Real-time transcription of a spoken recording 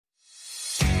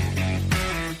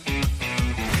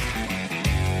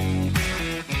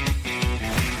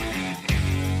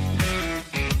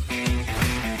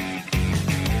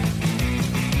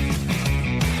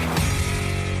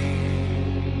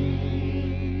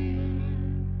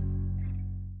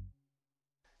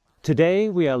Today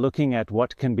we are looking at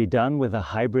what can be done with a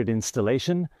hybrid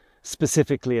installation,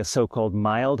 specifically a so-called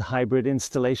mild hybrid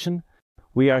installation.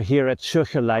 We are here at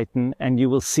Schurcherleiten and you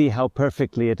will see how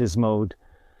perfectly it is mowed.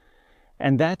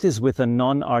 And that is with a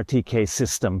non-RTK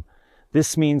system.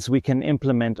 This means we can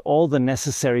implement all the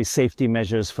necessary safety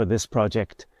measures for this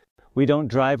project. We don't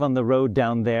drive on the road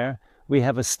down there, we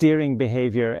have a steering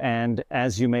behavior and,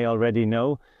 as you may already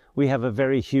know, we have a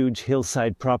very huge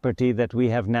hillside property that we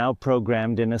have now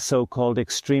programmed in a so-called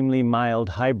extremely mild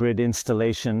hybrid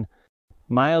installation.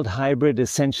 Mild hybrid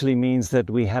essentially means that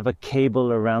we have a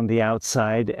cable around the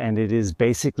outside and it is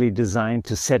basically designed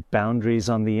to set boundaries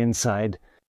on the inside.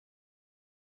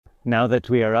 Now that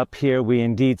we are up here, we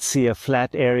indeed see a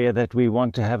flat area that we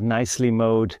want to have nicely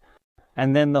mowed.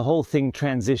 And then the whole thing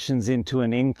transitions into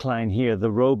an incline here.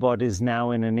 The robot is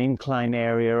now in an incline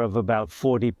area of about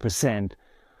 40%.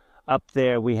 Up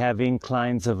there we have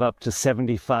inclines of up to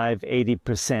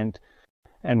 75–80%.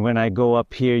 And when I go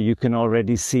up here, you can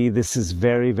already see this is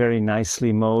very, very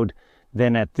nicely mowed.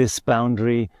 Then at this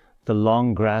boundary, the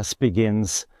long grass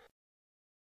begins.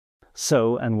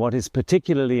 So, and what is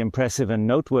particularly impressive and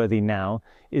noteworthy now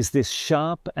is this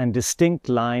sharp and distinct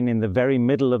line in the very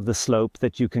middle of the slope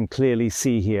that you can clearly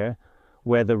see here,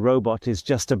 where the robot is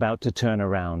just about to turn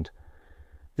around.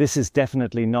 This is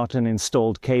definitely not an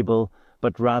installed cable,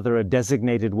 but rather a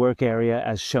designated work area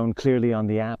as shown clearly on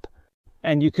the app.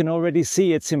 And you can already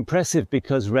see it's impressive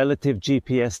because relative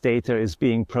GPS data is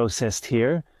being processed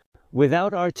here.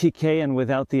 Without RTK and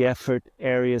without the effort,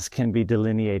 areas can be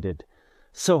delineated.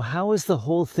 So how is the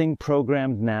whole thing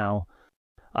programmed now?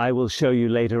 I will show you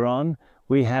later on.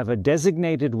 We have a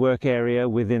designated work area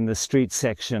within the street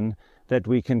section that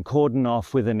we can cordon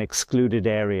off with an excluded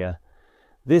area.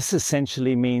 This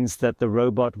essentially means that the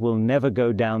robot will never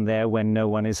go down there when no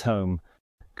one is home.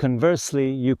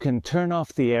 Conversely, you can turn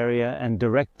off the area and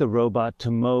direct the robot to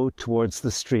mow towards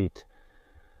the street.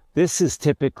 This is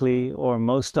typically or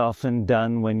most often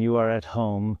done when you are at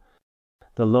home.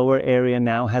 The lower area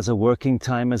now has a working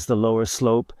time as the lower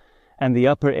slope, and the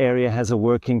upper area has a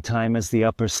working time as the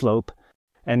upper slope.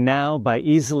 And now, by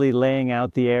easily laying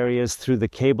out the areas through the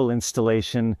cable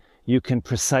installation, you can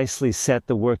precisely set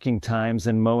the working times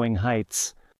and mowing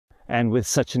heights. And with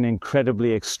such an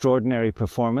incredibly extraordinary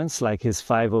performance like his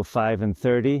 505 and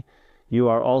 30, you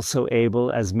are also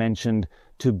able, as mentioned,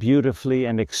 to beautifully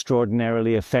and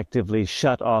extraordinarily effectively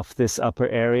shut off this upper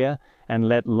area and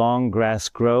let long grass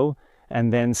grow,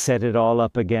 and then set it all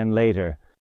up again later.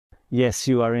 Yes,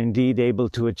 you are indeed able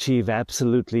to achieve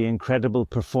absolutely incredible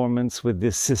performance with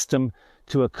this system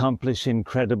to accomplish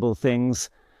incredible things.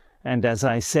 And as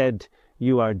I said,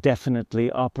 you are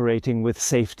definitely operating with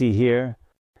safety here.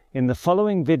 In the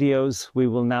following videos, we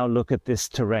will now look at this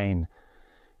terrain.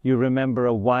 You remember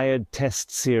a wired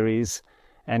test series,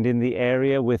 and in the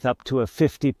area with up to a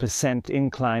 50%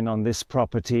 incline on this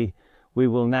property, we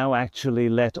will now actually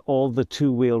let all the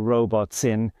two-wheel robots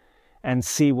in and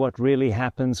see what really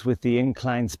happens with the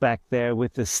inclines back there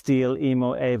with the Stihl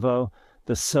iMow Evo,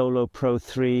 the Solo Pro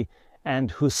 3,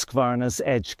 and Husqvarna's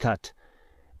Edge Cut.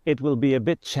 It will be a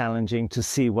bit challenging to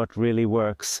see what really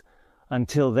works.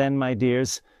 Until then, my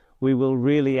dears, we will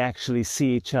really actually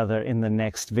see each other in the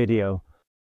next video.